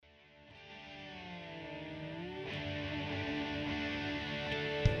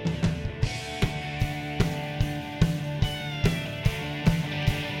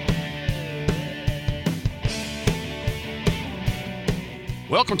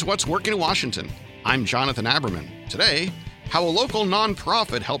Welcome to What's Working in Washington. I'm Jonathan Aberman. Today, how a local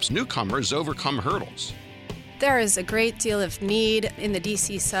nonprofit helps newcomers overcome hurdles. There is a great deal of need in the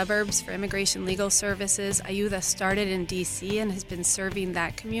D.C. suburbs for immigration legal services. Ayuda started in D.C. and has been serving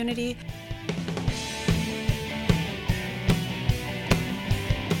that community.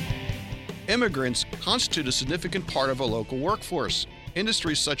 Immigrants constitute a significant part of a local workforce.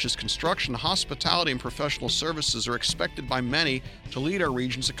 Industries such as construction, hospitality, and professional services are expected by many to lead our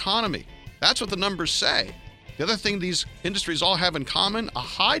region's economy. That's what the numbers say. The other thing these industries all have in common, a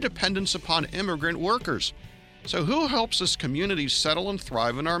high dependence upon immigrant workers. So who helps this community settle and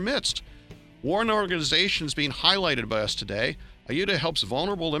thrive in our midst? One organization is being highlighted by us today. Ayuda helps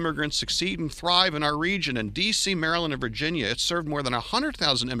vulnerable immigrants succeed and thrive in our region. In D.C., Maryland, and Virginia, it's served more than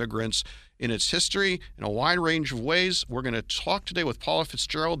 100,000 immigrants in its history in a wide range of ways. We're going to talk today with Paula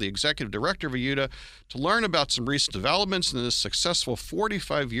Fitzgerald, the executive director of Ayuda, to learn about some recent developments in this successful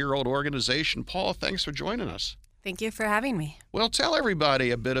 45-year-old organization. Paula, thanks for joining us. Thank you for having me. Well, tell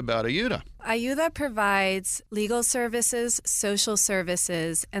everybody a bit about Ayuda. Ayuda provides legal services, social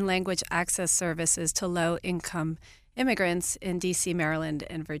services, and language access services to low-income immigrants in D.C., Maryland,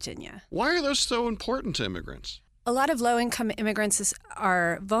 and Virginia. Why are those so important to immigrants? A lot of low-income immigrants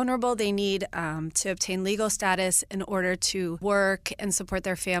are vulnerable. They need to obtain legal status in order to work and support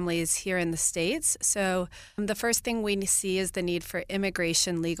their families here in the States. So the first thing we see is the need for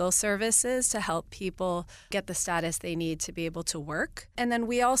immigration legal services to help people get the status they need to be able to work. And then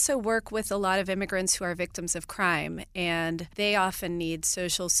we also work with a lot of immigrants who are victims of crime, and they often need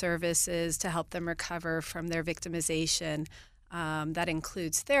social services to help them recover from their victimization. That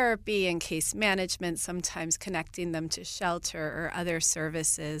includes therapy and case management, sometimes connecting them to shelter or other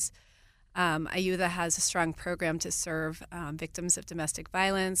services. Ayuda has a strong program to serve victims of domestic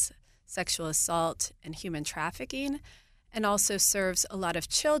violence, sexual assault, and human trafficking, and also serves a lot of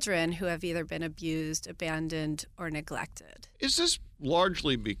children who have either been abused, abandoned, or neglected. Is this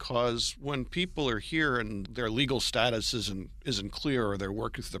largely because when people are here and their legal status isn't clear, or they're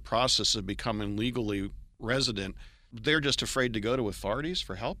working through the process of becoming legally resident, they're just afraid to go to authorities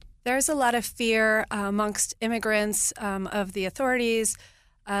for help? There's a lot of fear amongst immigrants of the authorities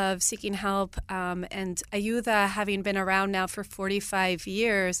of seeking help. And Ayuda, having been around now for 45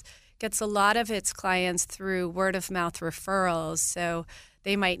 years, gets a lot of its clients through word-of-mouth referrals. So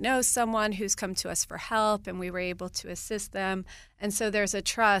they might know someone who's come to us for help, and we were able to assist them. And so there's a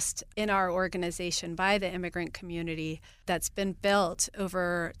trust in our organization by the immigrant community that's been built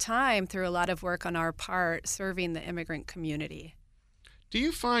over time through a lot of work on our part serving the immigrant community. Do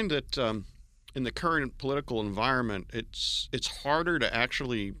you find that in the current political environment, it's harder to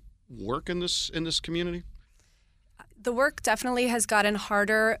actually work in this community? The work definitely has gotten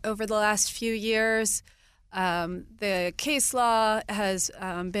harder over the last few years. The case law has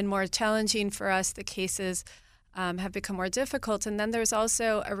been more challenging for us. The cases have become more difficult. And then there's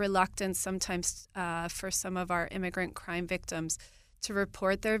also a reluctance sometimes for some of our immigrant crime victims to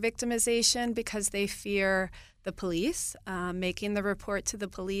report their victimization because they fear the police, making the report to the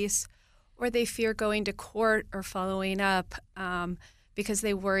police, or they fear going to court or following up because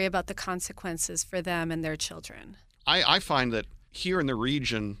they worry about the consequences for them and their children. I find that here in the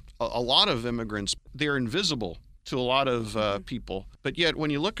region, a lot of immigrants, they're invisible to a lot of people. But yet when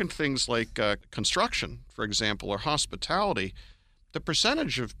you look at things like construction, for example, or hospitality, the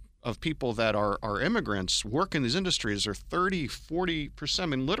percentage of people that are immigrants work in these industries are 30, 40%. I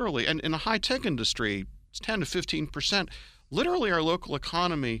mean, literally, and in the high-tech industry, it's 10 to 15%. Literally, our local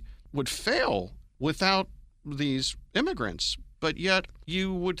economy would fail without these immigrants. But yet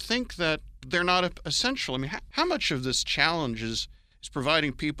you would think that they're not essential. I mean, how much of this challenge is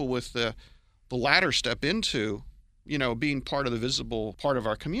providing people with the ladder step into, being part of the visible part of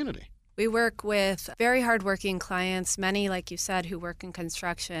our community? We work with very hardworking clients, many, like you said, who work in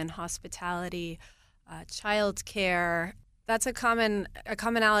construction, hospitality, childcare. That's a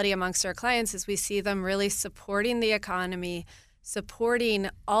commonality amongst our clients is we see them really supporting the economy,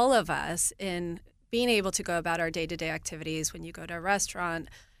 supporting all of us in being able to go about our day-to-day activities. When you go to a restaurant,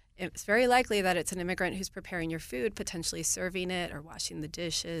 it's very likely that it's an immigrant who's preparing your food, potentially serving it or washing the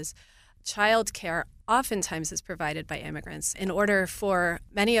dishes. Childcare oftentimes is provided by immigrants. In order for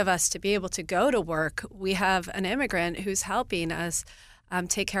many of us to be able to go to work, we have an immigrant who's helping us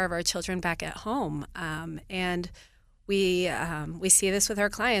take care of our children back at home. And we see this with our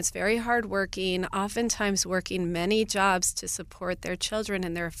clients, very hardworking, oftentimes working many jobs to support their children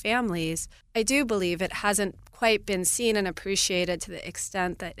and their families. I do believe it hasn't quite been seen and appreciated to the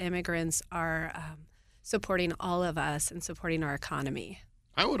extent that immigrants are supporting all of us and supporting our economy.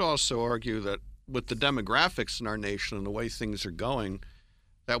 I would also argue that with the demographics in our nation and the way things are going,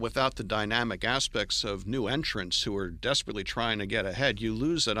 that without the dynamic aspects of new entrants who are desperately trying to get ahead, you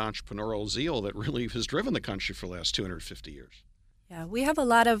lose that entrepreneurial zeal that really has driven the country for the last 250 years. Yeah, we have a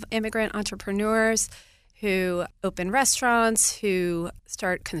lot of immigrant entrepreneurs who open restaurants, who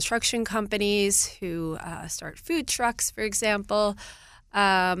start construction companies, who start food trucks, for example,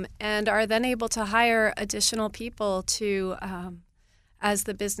 and are then able to hire additional people to as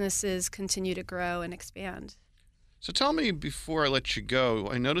the businesses continue to grow and expand. So tell me, before I let you go,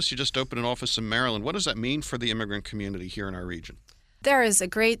 I noticed you just opened an office in Maryland. What does that mean for the immigrant community here in our region? There is a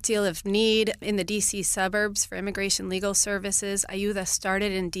great deal of need in the D.C. suburbs for immigration legal services. IUTA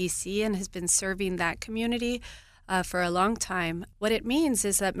started in D.C. and has been serving that community for a long time. What it means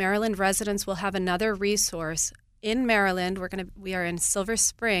is that Maryland residents will have another resource in Maryland. We are in Silver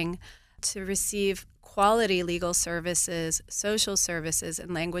Spring to receive quality legal services, social services,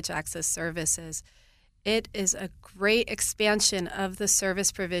 and language access services. It is a great expansion of the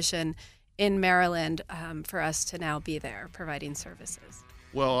service provision in Maryland for us to now be there providing services.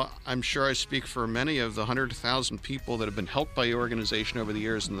 Well, I'm sure I speak for many of the 100,000 people that have been helped by your organization over the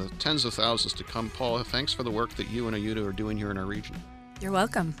years and the tens of thousands to come. Paula, thanks for the work that you and IUTA are doing here in our region. You're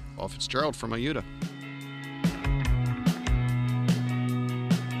welcome. Paul Fitzgerald from IUTA.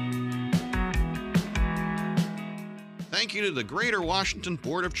 Thank you to the Greater Washington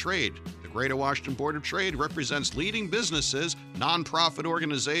Board of Trade. The Greater Washington Board of Trade represents leading businesses, nonprofit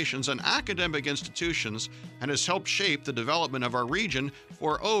organizations, and academic institutions and has helped shape the development of our region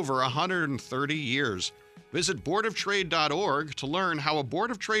for over 130 years. Visit boardoftrade.org to learn how a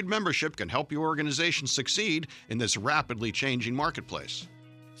Board of Trade membership can help your organization succeed in this rapidly changing marketplace.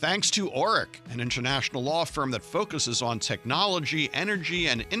 Thanks to Orrick, an international law firm that focuses on technology, energy,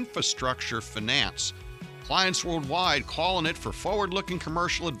 and infrastructure finance. Clients worldwide call on it for forward-looking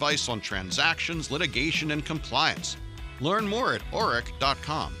commercial advice on transactions, litigation, and compliance. Learn more at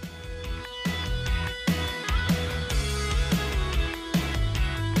orrick.com.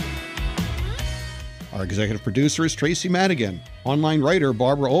 Our executive producer is Tracy Madigan. Online writer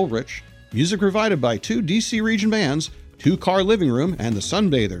Barbara Ulrich. Music provided by 2 DC region bands, 2 Car Living Room, and the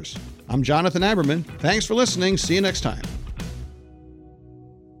Sunbathers. I'm Jonathan Aberman. Thanks for listening. See you next time.